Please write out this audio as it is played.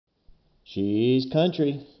She's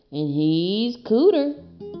country. And he's cooter.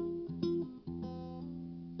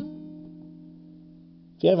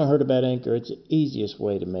 If you haven't heard about Anchor, it's the easiest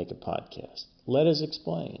way to make a podcast. Let us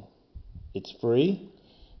explain. It's free.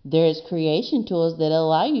 There's creation tools that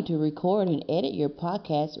allow you to record and edit your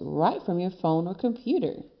podcast right from your phone or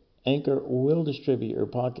computer. Anchor will distribute your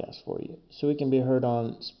podcast for you, so it can be heard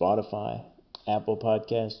on Spotify, Apple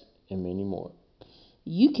Podcasts, and many more.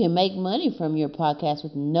 You can make money from your podcast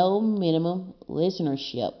with no minimum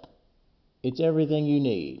listenership. It's everything you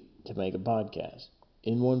need to make a podcast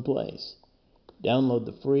in one place. Download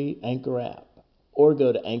the free Anchor app or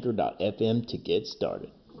go to anchor.fm to get started.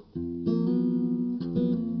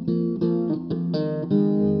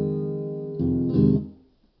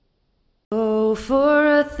 Oh,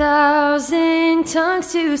 for 1,000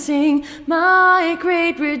 tongues to sing my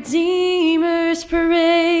great Redeemer's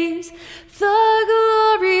praise, the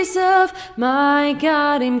glories of my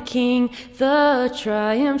God and King, the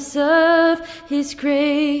triumphs of His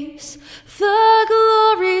grace. The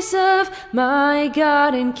glories of my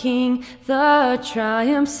God and King, the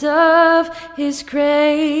triumphs of His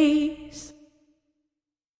grace.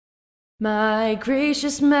 My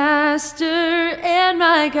gracious Master and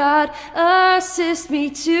my God, assist me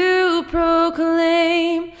to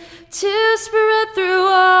proclaim, to spread through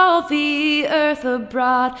all the earth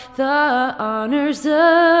abroad the honors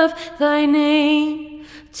of Thy name.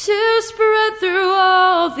 To spread through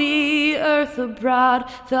all the earth abroad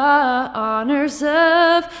the honors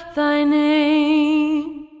of Thy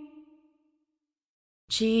name.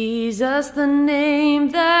 Jesus, the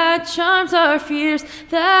name that charms our fears,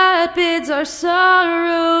 that bids our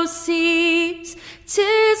sorrows cease.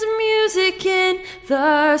 'Tis music in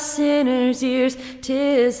the sinner's ears,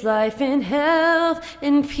 'tis life and health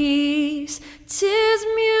and peace. 'Tis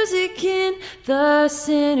music in the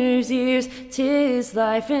sinner's ears, 'tis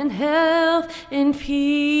life and health and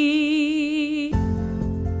peace.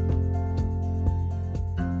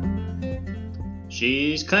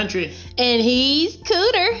 She's country. And he's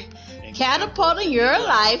cooter, catapulting your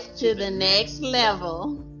life to the next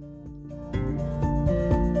level.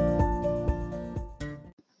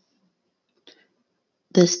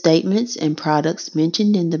 The statements and products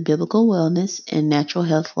mentioned in the Biblical Wellness and Natural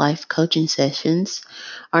Health Life coaching sessions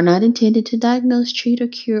are not intended to diagnose, treat, or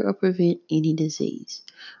cure or prevent any disease.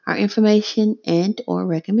 Our information and or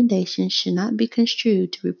recommendations should not be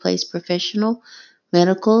construed to replace professional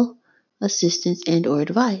medical assistance and or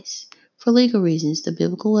advice. For legal reasons, the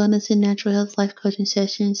Biblical Wellness and Natural Health Life coaching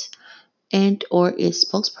sessions and or its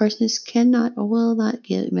spokespersons cannot or will not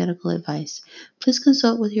give medical advice. Please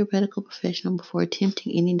consult with your medical professional before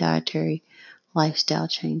attempting any dietary lifestyle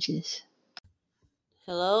changes.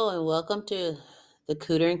 Hello and welcome to the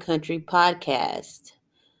Cooter and Country podcast.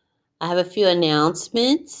 I have a few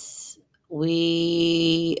announcements.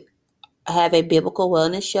 We have a biblical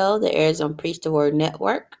wellness show that airs on Preach the Word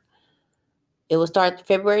Network. It will start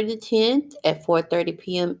February the 10th at 4:30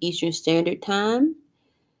 p.m. Eastern Standard Time.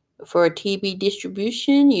 For TV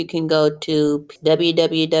distribution, you can go to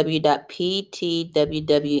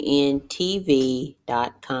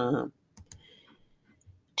www.ptwwntv.com.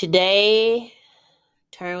 Today,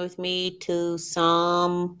 turn with me to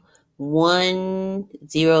Psalm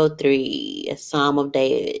 103, a Psalm of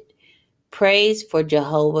David. Praise for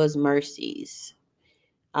Jehovah's mercies.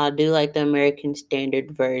 I do like the American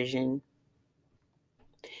Standard Version.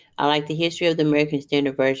 I like the history of the American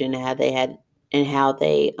Standard Version and how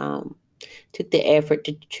they took the effort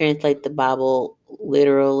to translate the Bible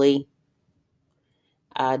literally.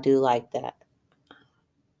 I do like that.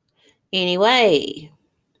 Anyway,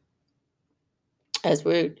 as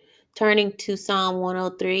we're turning to Psalm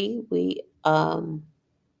 103, we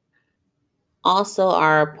also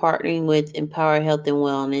are partnering with Empower Health and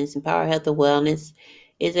Wellness. Empower Health and Wellness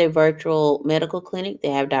is a virtual medical clinic.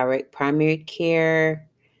 They have direct primary care,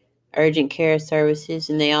 urgent care services,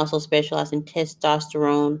 and they also specialize in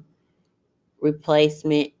testosterone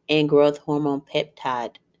replacement and growth hormone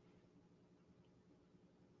peptide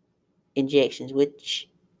injections, which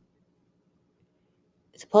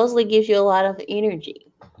supposedly gives you a lot of energy.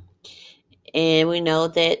 And we know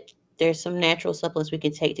that there's some natural supplements we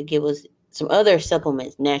can take to give us some other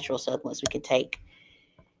supplements, natural supplements we can take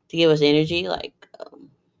to give us energy, like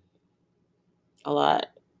a lot.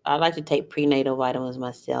 I like to take prenatal vitamins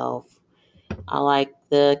myself. I like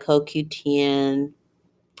the CoQ10.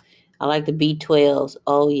 I like the B12s.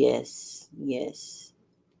 Oh, yes. Yes.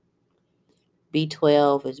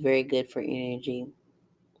 B12 is very good for energy.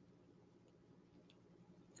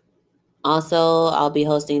 Also, I'll be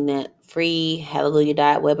hosting the free Hallelujah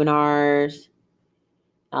Diet webinars.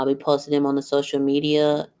 I'll be posting them on the social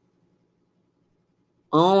media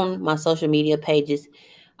on my social media pages.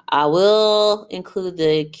 I will include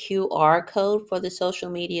the QR code for the social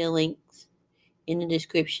media links in the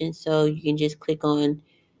description, so you can just click on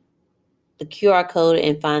the QR code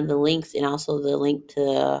and find the links, and also the link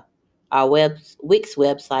to our Wix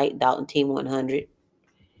website, Dalton Team 100.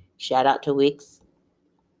 Shout out to Wix.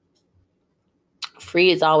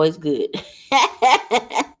 Free is always good.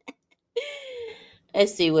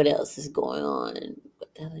 Let's see what else is going on.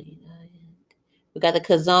 We got the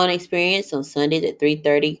Kazan Experience on Sundays at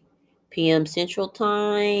 3:30 p.m. Central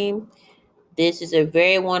Time. This is a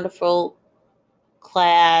very wonderful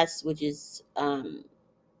class, which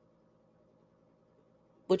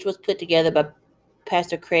was put together by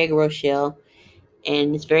Pastor Craig Rochelle,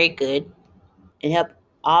 and it's very good. It helped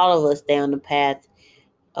all of us stay on the path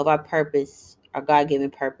of our purpose, our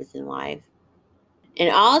God-given purpose in life.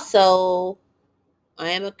 And also, I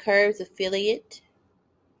am a Curves affiliate,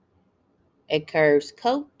 a Curves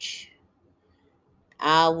coach.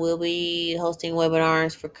 I will be hosting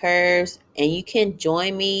webinars for Curves, and you can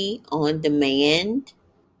join me on demand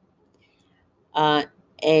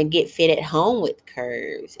and get fit at home with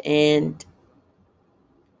Curves. And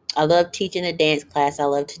I love teaching a dance class. I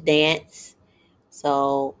love to dance.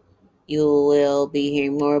 So you will be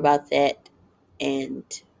hearing more about that. And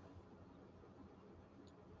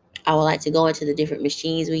I would like to go into the different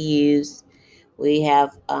machines we use. We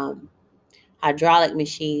have hydraulic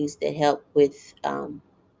machines that help with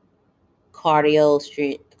cardio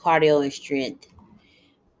and strength.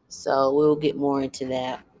 So we'll get more into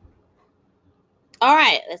that. All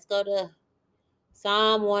right, let's go to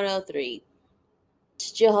Psalm 103.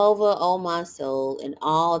 Jehovah, O my soul, and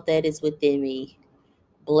all that is within me,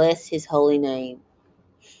 bless his holy name.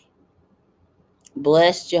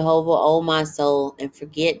 Bless Jehovah, O my soul, and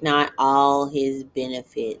forget not all his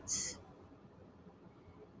benefits.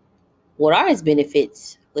 What are his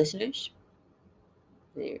benefits, listeners?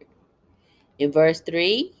 There. In verse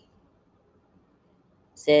 3,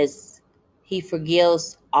 says, he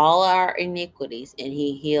forgives all our iniquities and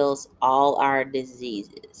he heals all our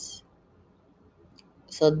diseases.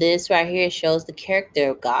 So this right here shows the character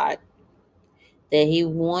of God, that he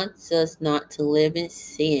wants us not to live in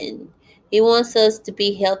sin. He wants us to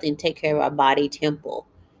be healthy and take care of our body temple.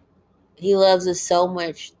 He loves us so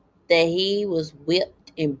much that he was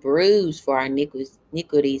whipped and bruised for our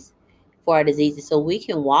iniquities, for our diseases, so we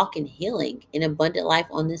can walk in healing and abundant life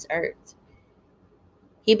on this earth.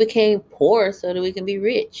 He became poor so that we can be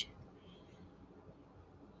rich.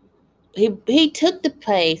 He took the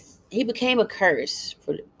place. He became a curse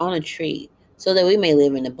on a tree so that we may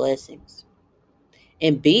live in the blessings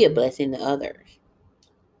and be a blessing to others.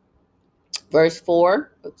 Verse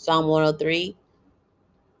 4 of Psalm 103.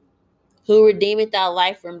 Who redeemeth thy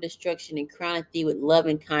life from destruction and crowneth thee with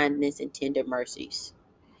loving kindness and tender mercies.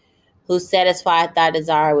 Who satisfieth thy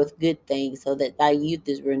desire with good things so that thy youth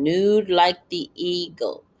is renewed like the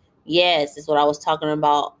eagle. Yes, that's what I was talking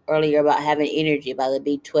about earlier about having energy, about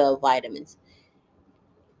the B12 vitamins.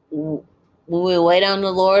 When we wait on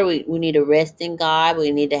the Lord, we need to rest in God.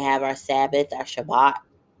 We need to have our Sabbath, our Shabbat.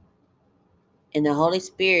 And the Holy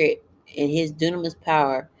Spirit and his dunamis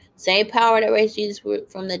power, same power that raised Jesus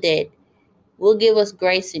from the dead, will give us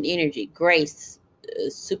grace and energy. Grace,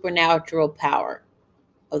 supernatural power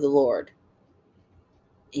of the Lord.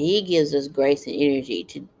 And he gives us grace and energy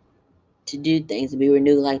to do things, to be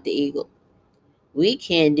renewed like the eagle. We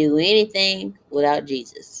can't do anything without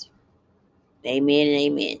Jesus. Amen and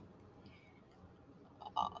amen.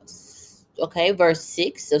 Okay, verse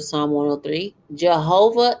 6 of Psalm 103.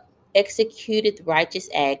 Jehovah executeth righteous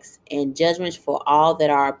acts and judgments for all that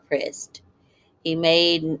are oppressed. He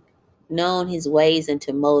made known his ways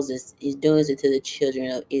unto Moses, his doings unto the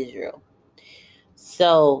children of Israel.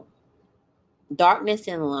 So, darkness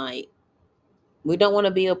and light. We don't want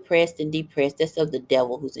to be oppressed and depressed. That's of the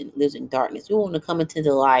devil who lives in darkness. We want to come into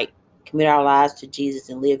the light, commit our lives to Jesus,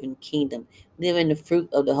 and live in the kingdom. Live in the fruit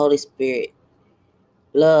of the Holy Spirit.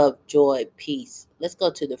 Love, joy, peace. Let's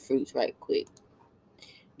go to the fruits right quick.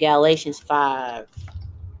 Galatians 5.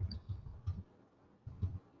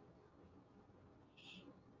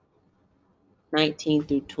 (19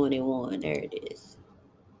 through 21). There it is.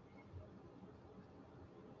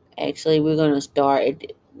 Actually, we're going to start.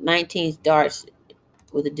 19 starts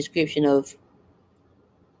with a description of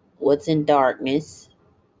what's in darkness,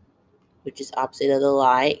 which is opposite of the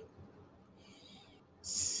light.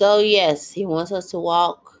 So, yes, he wants us to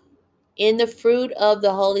walk in the fruit of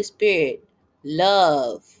the Holy Spirit.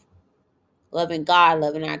 Love. Loving God,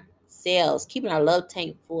 loving ourselves, keeping our love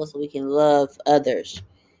tank full so we can love others.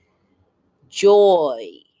 Joy.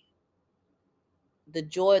 The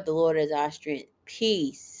joy of the Lord is our strength.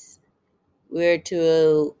 peace. We're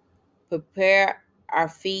to prepare our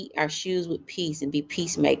feet, our shoes with peace and be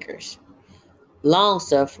peacemakers. Long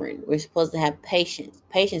suffering. We're supposed to have patience.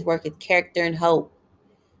 Patience worketh character and hope.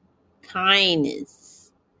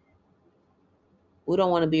 Kindness. We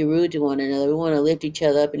don't want to be rude to one another. We want to lift each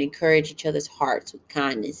other up and encourage each other's hearts with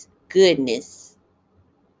kindness. Goodness.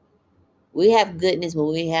 We have goodness when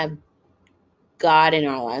we have God in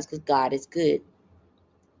our lives because God is good.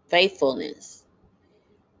 Faithfulness.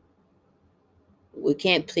 We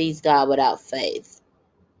can't please God without faith.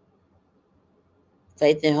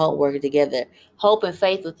 Faith and hope working together. Hope and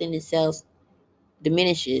faith within themselves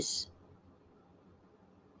diminishes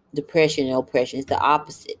depression and oppression. It's the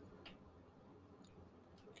opposite.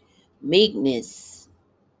 Meekness.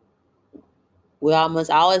 We all must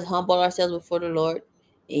always humble ourselves before the Lord,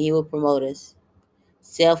 and He will promote us.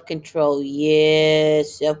 Self-control.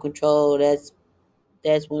 Yes, self-control. That's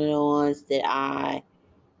one of the ones that I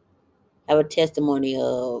have a testimony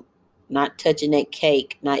of. Not touching that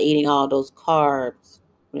cake, not eating all those carbs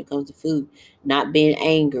when it comes to food, not being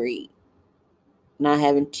angry, not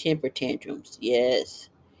having temper tantrums. Yes.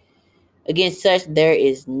 Against such there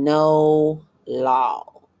is no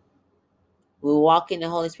law. We walk in the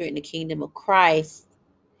Holy Spirit in the kingdom of Christ.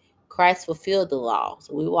 Christ fulfilled the law.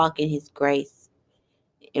 So we walk in His grace,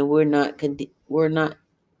 and we're not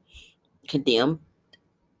condemned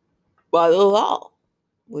by the law,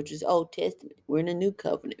 which is Old Testament. We're in a new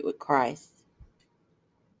covenant with Christ.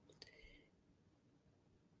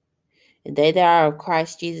 And they that are of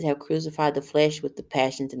Christ Jesus have crucified the flesh with the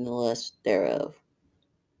passions and the lusts thereof.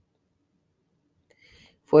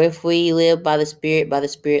 For if we live by the Spirit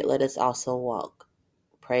let us also walk.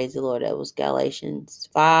 Praise the Lord. That was Galatians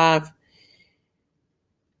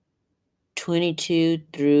 5:22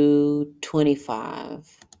 through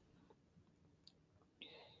 25.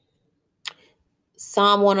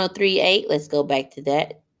 Psalm 103:8. Let's go back to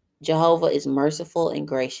that. Jehovah is merciful and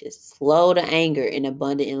gracious, slow to anger and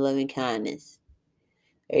abundant in loving kindness.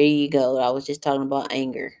 There you go. I was just talking about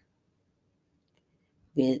anger.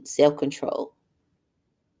 Being self-control.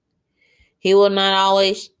 He will not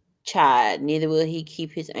always chide, neither will He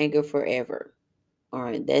keep His anger forever. All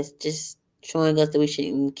right, that's just showing us that we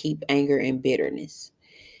shouldn't keep anger and bitterness.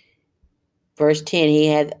 Verse 10, He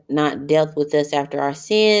hath not dealt with us after our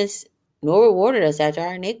sins, nor rewarded us after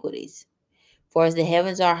our iniquities. For as the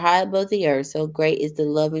heavens are high above the earth, so great is the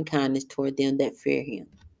loving kindness toward them that fear Him.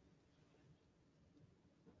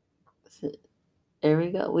 So, there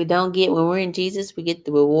we go. We don't get, when we're in Jesus, we get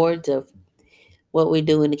the rewards of what we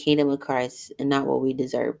do in the kingdom of Christ and not what we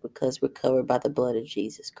deserve, because we're covered by the blood of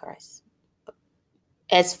Jesus Christ.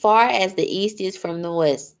 As far as the east is from the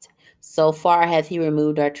west, so far hath He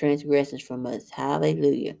removed our transgressions from us.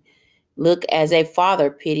 Hallelujah. Look, as a father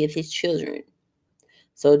pitieth his children,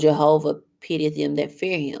 so Jehovah pitieth them that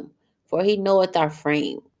fear Him. For He knoweth our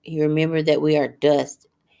frame. He remembered that we are dust.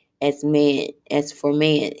 As for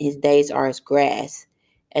man, his days are as grass.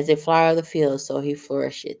 As a flower of the field, so he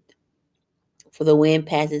flourisheth. For the wind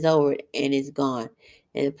passes over it and is gone,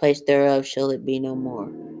 and the place thereof shall it be no more.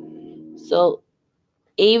 So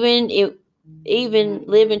even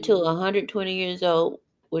living to 120 years old,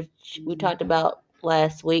 which we talked about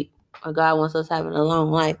last week, or God wants us having a long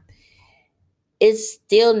life, it's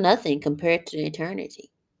still nothing compared to eternity.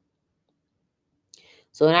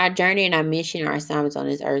 So in our journey and our mission, our assignments on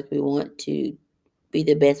this earth, we want to be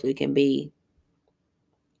the best we can be.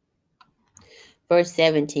 Verse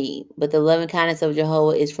 17, but the loving kindness of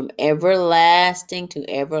Jehovah is from everlasting to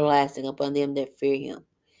everlasting upon them that fear Him.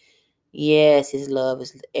 Yes, His love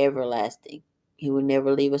is everlasting. He will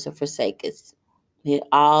never leave us or forsake us. He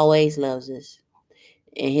always loves us.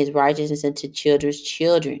 And His righteousness unto children's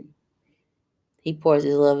children. He pours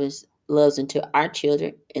His loves into our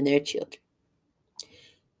children and their children.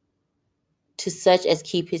 To such as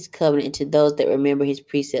keep His covenant, and to those that remember His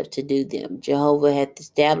precepts to do them. Jehovah hath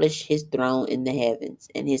established His throne in the heavens,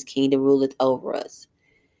 and His kingdom ruleth over us.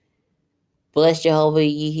 Bless Jehovah,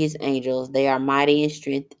 ye His angels. They are mighty in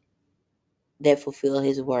strength that fulfill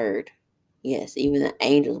His word. Yes, even the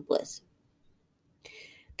angels bless Him.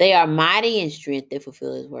 They are mighty in strength that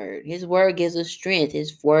fulfill His word. His word gives us strength.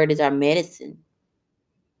 His word is our medicine.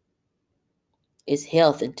 It's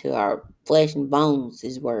health into our flesh and bones,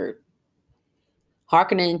 His word.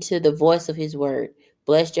 Hearkening to the voice of His word.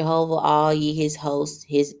 Bless Jehovah, all ye His hosts,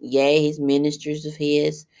 His ministers of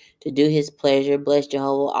His, to do His pleasure. Bless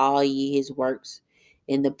Jehovah, all ye His works,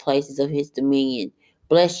 in the places of His dominion.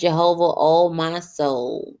 Bless Jehovah, O my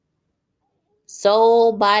soul.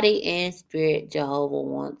 Soul, body, and spirit, Jehovah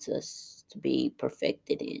wants us to be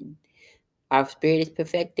perfected in. Our spirit is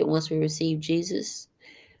perfected once we receive Jesus.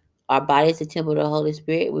 Our body is the temple of the Holy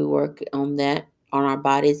Spirit. We work on that, on our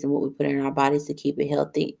bodies and what we put in our bodies to keep it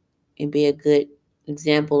healthy and be a good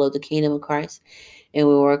example of the kingdom of Christ. And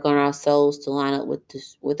we work on our souls to line up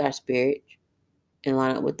with our spirit and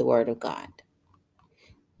line up with the word of God.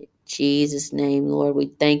 In Jesus' name, Lord,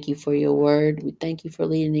 we thank you for your word. We thank you for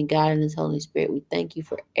leading and guiding us, Holy Spirit. We thank you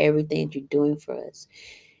for everything that you're doing for us.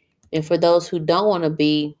 And for those who don't want to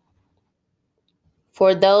be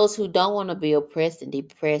oppressed and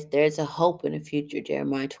depressed, there's a hope in the future.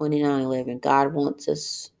 Jeremiah 29:11. God wants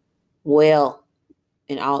us well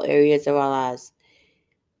in all areas of our lives.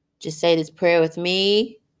 Just say this prayer with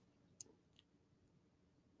me.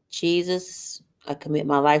 Jesus, I commit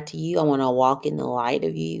my life to you. I want to walk in the light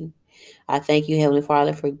of you. I thank you, Heavenly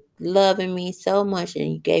Father, for loving me so much,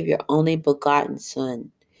 and you gave your only begotten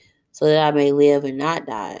Son so that I may live and not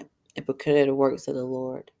die and proclaim the works of the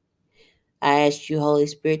Lord. I ask you, Holy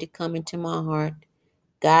Spirit, to come into my heart.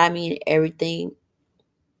 Guide me in everything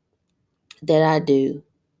that I do.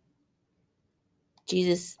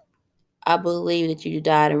 Jesus, I believe that you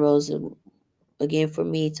died and rose again for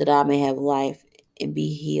me so that I may have life and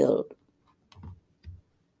be healed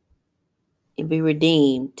and be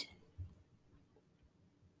redeemed.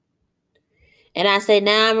 And I say,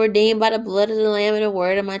 now I'm redeemed by the blood of the Lamb and the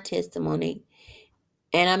word of my testimony.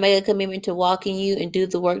 And I make a commitment to walk in you and do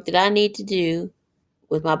the work that I need to do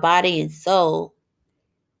with my body and soul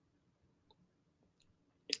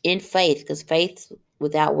in faith, because faith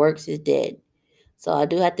without works is dead. So I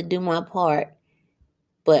do have to do my part,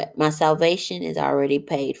 but my salvation is already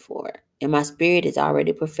paid for, and my spirit is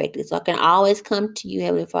already perfected. So I can always come to you,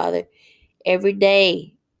 Heavenly Father, every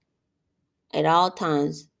day, at all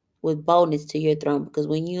times, with boldness to your throne, because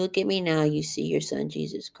when you look at me now, you see your Son,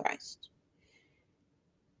 Jesus Christ.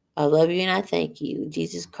 I love you and I thank you. In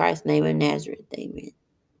Jesus Christ's name of Nazareth, amen.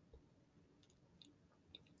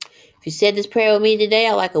 If you said this prayer with me today,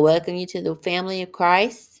 I'd like to welcome you to the family of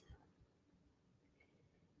Christ.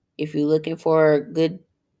 If you're looking for a good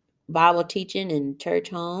Bible teaching and church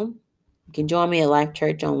home, you can join me at Life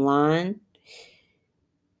Church Online.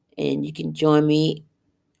 And you can join me,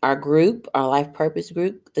 our group, our Life Purpose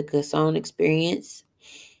group, the Kasson Experience.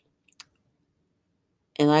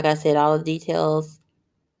 And like I said, all the details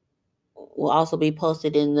will also be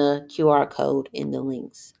posted in the QR code in the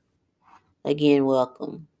links. Again,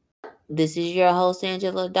 welcome. This is your host,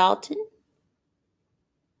 Angela Dalton.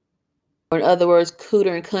 Or in other words,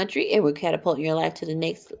 Cooter and Country, and we're catapulting your life to the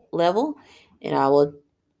next level. And I will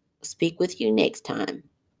speak with you next time.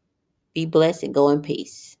 Be blessed and go in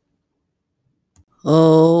peace.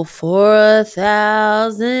 Oh, for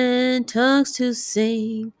 1,000 tongues to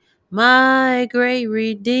sing my great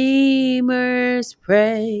Redeemer's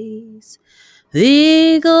praise,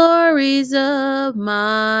 the glories of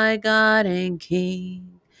my God and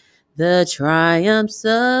King, the triumphs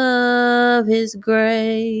of his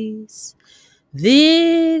grace,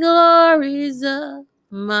 the glories of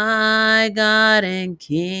my God and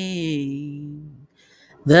King,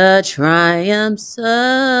 the triumphs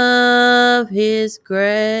of his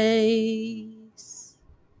grace.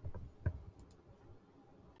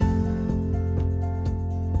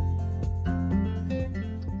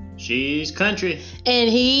 She's country. And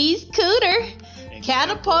he's Cooter,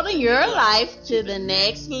 catapulting your life to the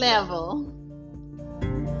next level.